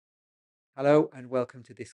Hello and welcome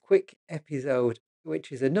to this quick episode,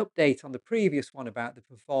 which is an update on the previous one about the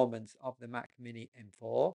performance of the Mac Mini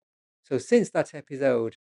M4. So, since that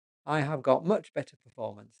episode, I have got much better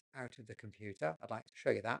performance out of the computer. I'd like to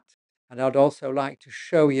show you that. And I'd also like to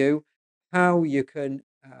show you how you can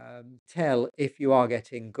tell if you are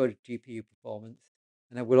getting good GPU performance.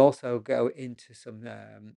 And I will also go into some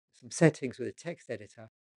settings with a text editor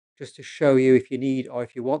just to show you if you need or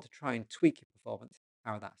if you want to try and tweak your performance,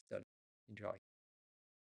 how that's done. Enjoy.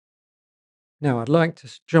 Now, I'd like to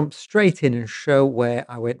jump straight in and show where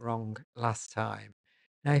I went wrong last time.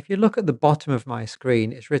 Now, if you look at the bottom of my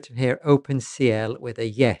screen, it's written here OpenCL with a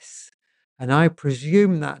yes. And I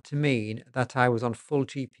presume that to mean that I was on full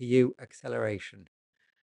GPU acceleration.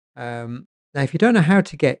 Now, if you don't know how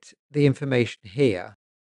to get the information here,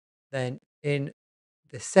 then in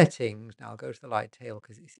the settings, now I'll go to the light table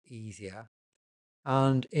because it's easier.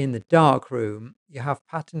 And in the dark room, you have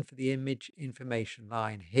pattern for the image information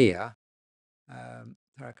line here. Sorry,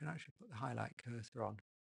 I can actually put the highlight cursor on.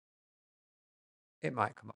 It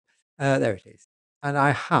might come up. There it is. And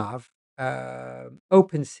I have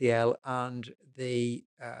OpenCL, and the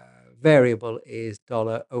variable is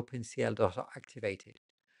 $OpenCL.activated.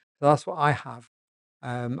 So that's what I have.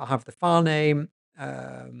 I have the file name,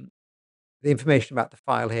 the information about the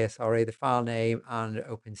file here, sorry, the file name and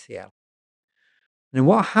OpenCL. And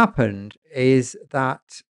what happened is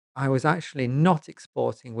that I was actually not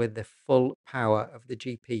exporting with the full power of the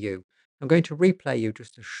GPU. I'm going to replay you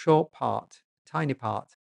just a short part, tiny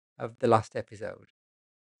part of the last episode.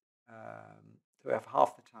 So we have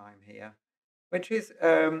half the time here, which is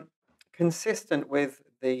consistent with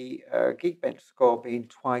the Geekbench score being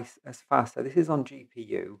twice as fast. So this is on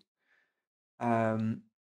GPU.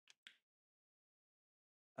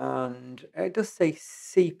 And it does say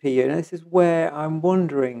CPU. And this is where I'm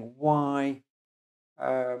wondering why.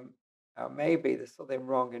 Maybe there's something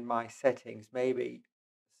wrong in my settings. Maybe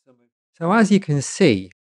so. As you can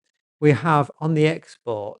see, we have on the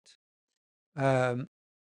export, um,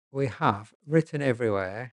 we have written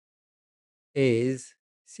everywhere is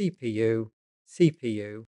CPU,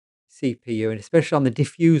 CPU, CPU, and especially on the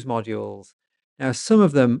diffuse modules. Now, some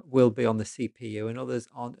of them will be on the CPU and others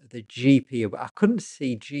on the GPU, but I couldn't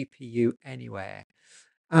see GPU anywhere.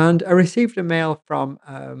 And I received a mail from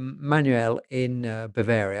Manuel in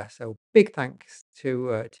Bavaria. So big thanks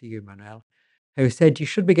to you, Manuel, who said you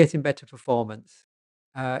should be getting better performance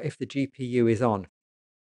if the GPU is on.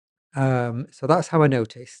 So that's how I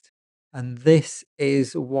noticed. And this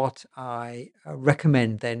is what I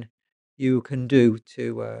recommend then you can do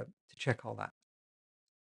to check all that.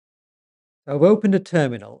 So I've opened a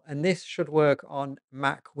terminal, and this should work on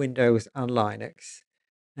Mac, Windows, and Linux.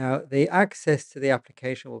 Now, the access to the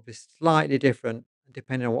application will be slightly different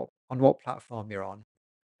depending on what platform you're on.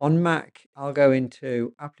 On Mac, I'll go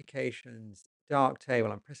into Applications, Dark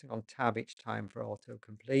Table. I'm pressing on Tab each time for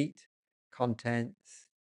autocomplete, Contents,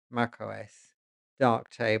 Mac OS, Dark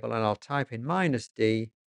Table, and I'll type in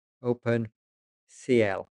 -D, Open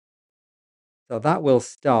CL. So that will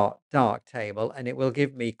start Dark Table, and it will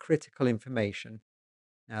give me critical information.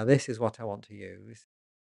 Now, this is what I want to use.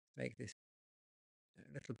 Make this a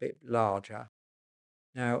little bit larger.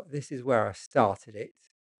 Now, this is where I started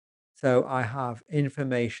it. So I have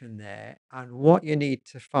information there. And what you need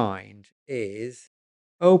to find is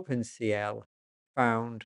OpenCL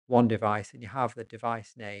found one device, and you have the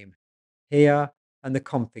device name here and the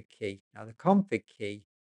config key. Now, the config key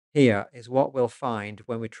here is what we'll find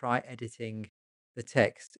when we try editing the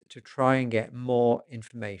text to try and get more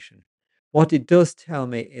information. What it does tell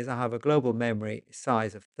me is I have a global memory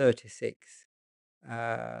size of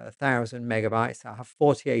 36,000 megabytes. I have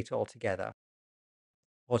 48 altogether,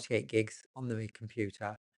 48 gigs on the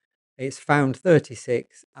computer. It's found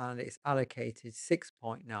 36 and it's allocated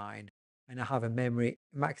 6.9, and I have a memory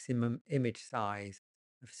maximum image size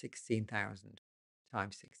of 16,000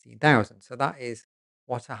 times 16,000. So that is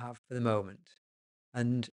what I have for the moment.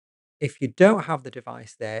 And if you don't have the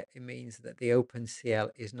device there, it means that the OpenCL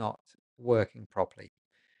is not working properly.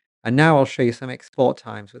 And now I'll show you some export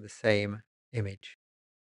times with the same image.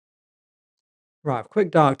 Right, I've quick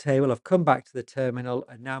Darktable. I've come back to the terminal,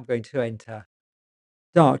 and now I'm going to enter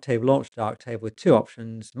Darktable, launch Darktable with two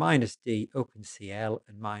options, -D OpenCL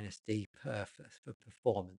and -D perf for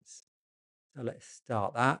performance. So let's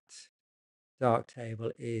start that.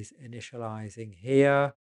 Darktable is initializing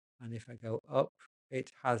here. And if I go up,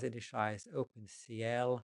 it has initialized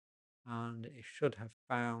OpenCL, and it should have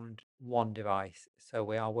found one device. So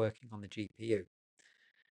we are working on the GPU.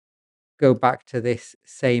 Go back to this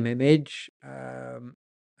same image. I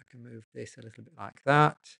can move this a little bit like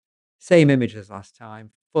that. Same image as last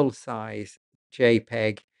time. full size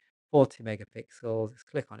JPEG, 40 megapixels. Let's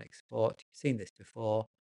click on export. You've seen this before.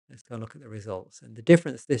 Let's go and look at the results. And the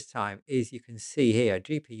difference this time is you can see here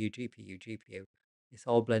GPU, GPU, GPU. It's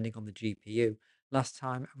all blending on the GPU. Last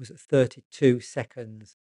time I was at 32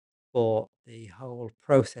 seconds for the whole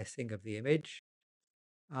processing of the image.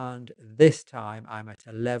 And this time I'm at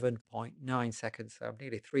 11.9 seconds. So I'm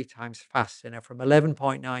nearly 3 times faster now, from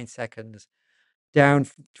 11.9 seconds down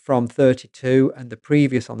from 32. And the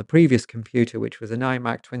previous, on the previous computer, which was an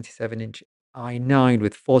iMac 27-inch i9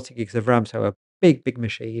 with 40 gigs of RAM, so a big, big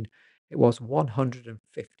machine, it was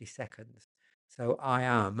 150 seconds. So I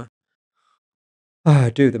am,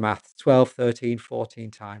 do the math, 12, 13,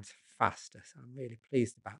 14 times faster. So I'm really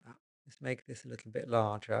pleased about that. Let's make this a little bit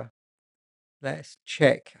larger. Let's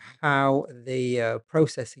check how the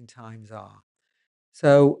processing times are.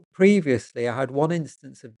 So previously I had one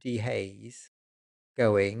instance of dehaze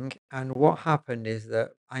going, and what happened is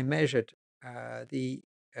that I measured the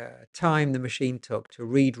time the machine took to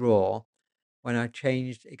read raw when I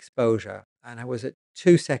changed exposure, and I was at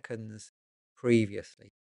 2 seconds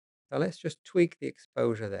previously. So let's just tweak the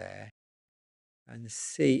exposure there and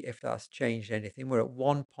see if that's changed anything. We're at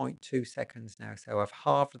 1.2 seconds now, so I've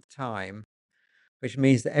halved the time, which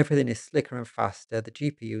means that everything is slicker and faster. The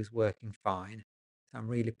GPU is working fine. So I'm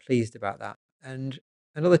really pleased about that. And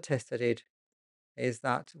another test I did is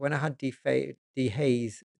that when I had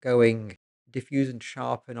dehaze going, diffuse and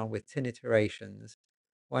sharpen on with 10 iterations,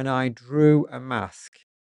 when I drew a mask,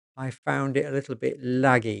 I found it a little bit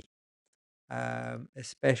laggy,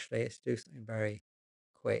 especially, let's do something very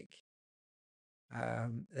quick.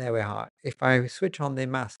 There we are. If I switch on the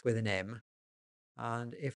mask with an M,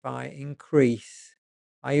 and if I increase,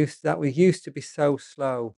 that was used to be so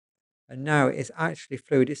slow, and now it's actually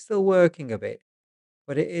fluid. It's still working a bit,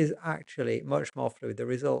 but it is actually much more fluid. The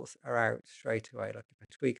results are out straight away. Like if I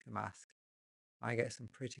tweak the mask, I get some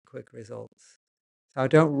pretty quick results. So I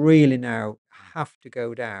don't really now have to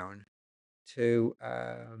go down to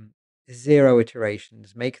 0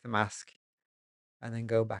 iterations, make the mask, and then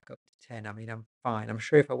go back up to 10. I mean, I'm fine. I'm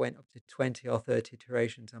sure if I went up to 20 or 30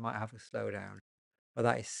 iterations, I might have a slowdown, but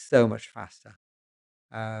that is so much faster.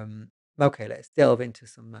 Um, okay, let's delve into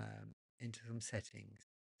some settings.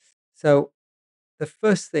 So the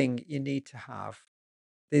first thing you need to have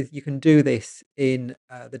is, you can do this in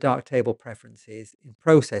the Darktable preferences. In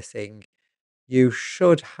processing, you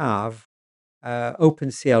should have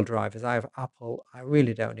OpenCL drivers. I have Apple. I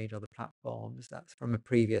really don't need other platforms. That's from a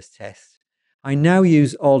previous test. I now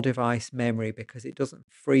use all device memory because it doesn't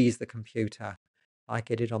freeze the computer like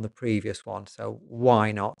I did on the previous one. So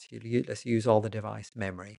why not? Let's use all the device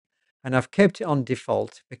memory. And I've kept it on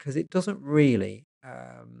default because it doesn't really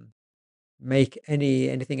make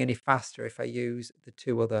anything any faster if I use the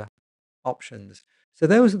two other options. So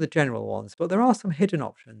those are the general ones, but there are some hidden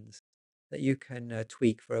options that you can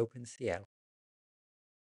tweak for OpenCL.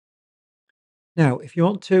 Now, if you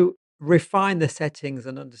want to refine the settings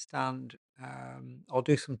and understand, or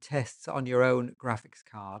do some tests on your own graphics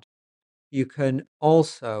card, you can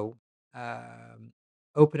also um,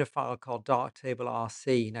 open a file called Darktable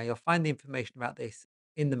RC. Now, you'll find the information about this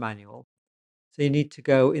in the manual. So you need to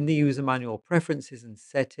go in the user manual, preferences and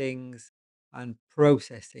settings and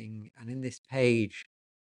processing. And in this page,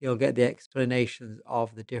 you'll get the explanations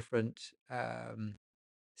of the different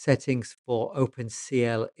settings for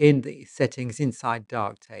OpenCL in the settings inside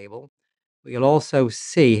Darktable. But you'll also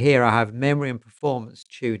see here I have memory and performance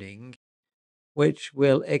tuning, which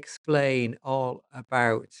will explain all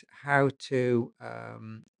about how to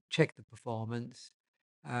check the performance.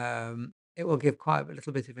 It will give quite a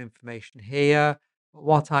little bit of information here. But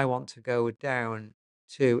what I want to go down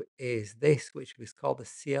to is this, which is called the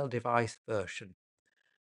CL device version.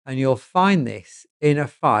 And you'll find this in a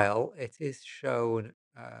file. It is shown,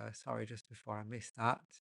 sorry, just before I missed that.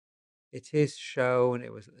 It is shown,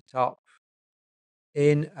 it was at the top,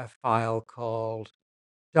 in a file called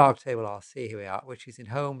Darktable RC, here we are, which is in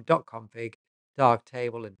home.config,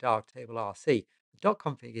 Darktable and Darktable RC. The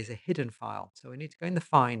 .config is a hidden file, so we need to go in the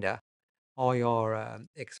Finder or your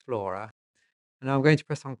Explorer, and I'm going to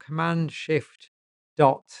press on Command Shift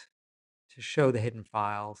dot to show the hidden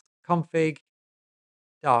files. Config,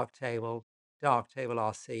 Darktable, Darktable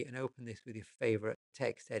RC, and open this with your favorite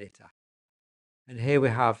text editor. And here we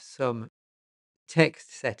have some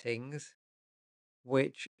text settings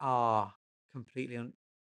which are completely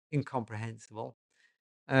incomprehensible.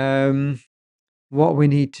 What we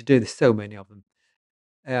need to do, there's so many of them.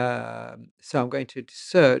 So I'm going to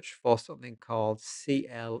search for something called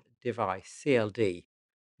CL device, CLD,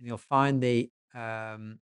 and you'll find the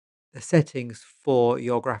settings for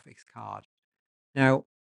your graphics card. Now,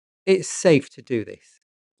 it's safe to do this.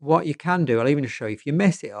 What you can do, I'll even show you, if you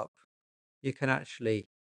mess it up, you can actually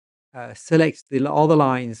select all the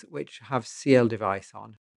lines which have CL device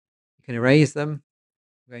on. You can erase them.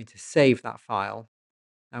 I'm going to save that file.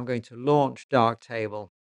 I'm going to launch Darktable.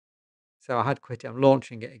 So I had quit it. I'm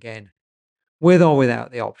launching it again with or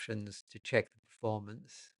without the options to check the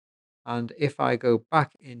performance. And if I go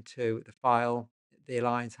back into the file, the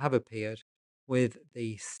lines have appeared with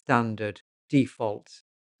the standard default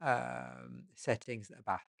settings at the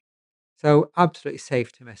back. So absolutely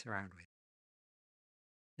safe to mess around with.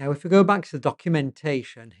 Now, if we go back to the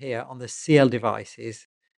documentation here on the CL devices,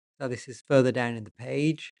 so this is further down in the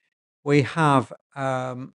page, we have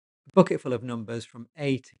a bucket full of numbers from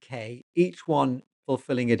A to K, each one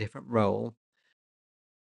fulfilling a different role.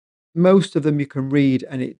 Most of them you can read,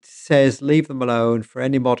 and it says leave them alone for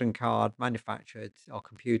any modern card manufactured or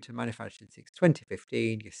computer manufactured since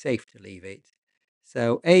 2015. You're safe to leave it.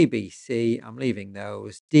 So A, B, C, I'm leaving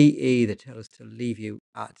those. D, E, they tell us to leave you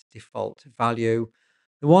at default value.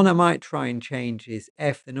 The one I might try and change is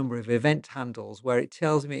F, the number of event handles, where it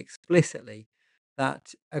tells me explicitly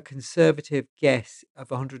that a conservative guess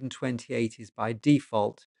of 128 is by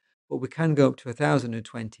default, but we can go up to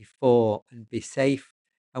 1024 and be safe,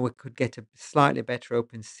 and we could get a slightly better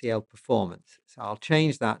OpenCL performance. So I'll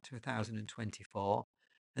change that to 1024.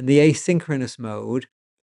 And the asynchronous mode,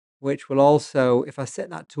 which will also, if I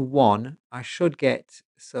set that to 1, I should get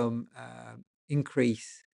some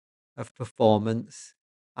increase of performance.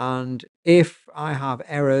 And if I have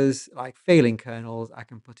errors like failing kernels, I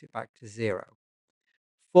can put it back to 0.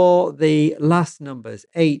 For the last numbers,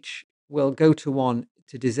 H will go to 1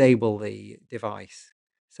 to disable the device.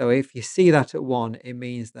 So if you see that at 1, it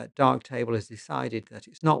means that Darktable has decided that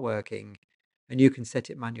it's not working, and you can set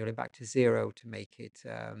it manually back to 0 to make it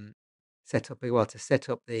to set up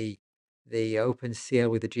the OpenCL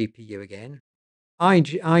with the GPU again.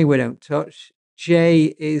 I we don't touch.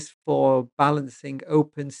 J is for balancing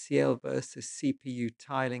OpenCL versus CPU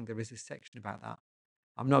tiling. There is a section about that.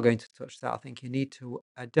 I'm not going to touch that. I think you need to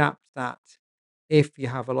adapt that if you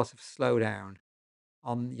have a lot of slowdown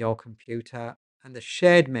on your computer. And the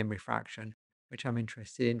shared memory fraction, which I'm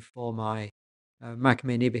interested in for my Mac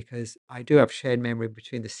Mini, because I do have shared memory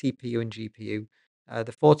between the CPU and GPU.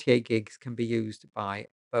 The 48 gigs can be used by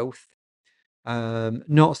both.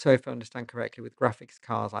 Not so, if I understand correctly, with graphics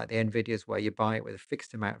cards like the NVIDIAs, where you buy it with a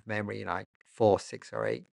fixed amount of memory, like 4, 6, or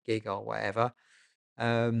 8 gig or whatever.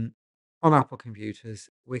 Um, on Apple computers,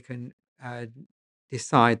 we can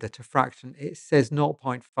decide that a fraction, it says zero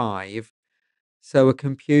point 0.5. So a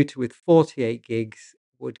computer with 48 gigs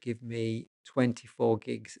would give me 24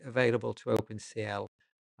 gigs available to OpenCL.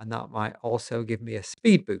 And that might also give me a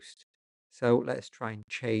speed boost. So let's try and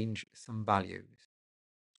change some values.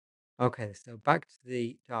 Okay, so back to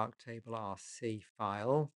the Darktable RC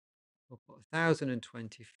file. We'll put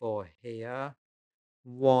 1024 here.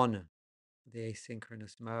 1 for the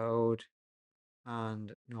asynchronous mode,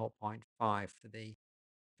 and zero point 0.5 for the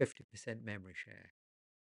 50% memory share.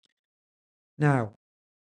 Now,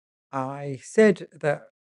 I said that,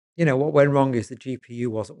 what went wrong is the GPU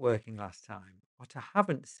wasn't working last time. What I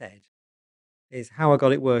haven't said is how I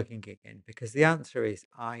got it working again, because the answer is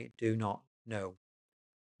I do not know.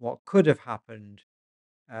 What could have happened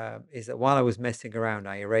is that while I was messing around,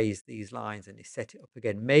 I erased these lines and it set it up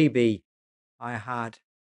again. Maybe I had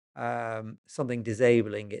something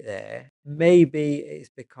disabling it there. Maybe it's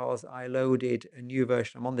because I loaded a new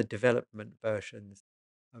version. I'm on the development versions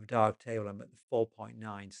of Darktable. I'm at the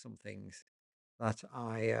 4.9 somethings that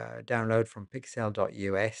I download from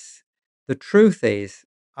pixel.us. The truth is,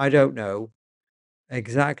 I don't know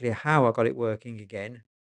exactly how I got it working again,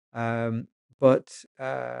 um, but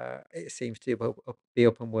it seems to be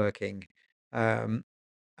up and working. Um,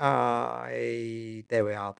 I There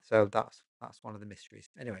we are. So that's one of the mysteries.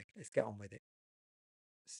 Anyway, let's get on with it.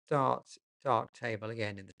 Start Darktable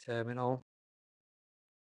again in the terminal.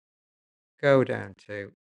 Go down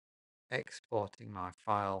to exporting my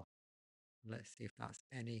file. Let's see if that's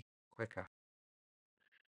any quicker.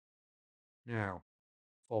 No,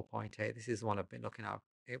 4.8. This is the one I've been looking at.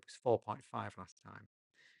 It was 4.5 last time.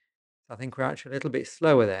 So I think we're actually a little bit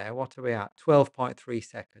slower there. What are we at? 12.3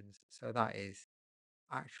 seconds. So that is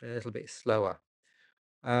actually a little bit slower.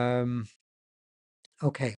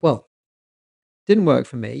 Okay, well, didn't work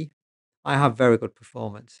for me. I have very good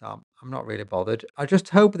performance, so I'm not really bothered. I just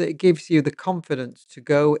hope that it gives you the confidence to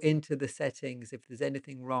go into the settings if there's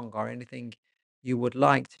anything wrong or anything you would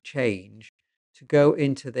like to change, to go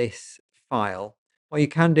into this file. What you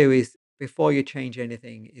can do is, before you change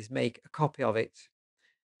anything, is make a copy of it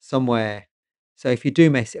somewhere. So if you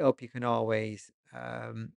do mess it up, you can always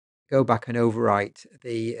go back and overwrite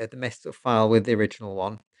the messed up file with the original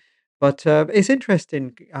one. But, it's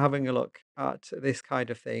interesting having a look at this kind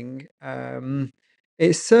of thing.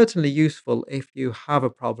 It's certainly useful if you have a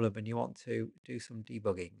problem and you want to do some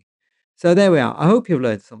debugging. So there we are. I hope you've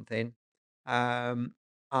learned something, um,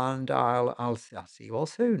 and I'll see you all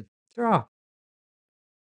soon. Ta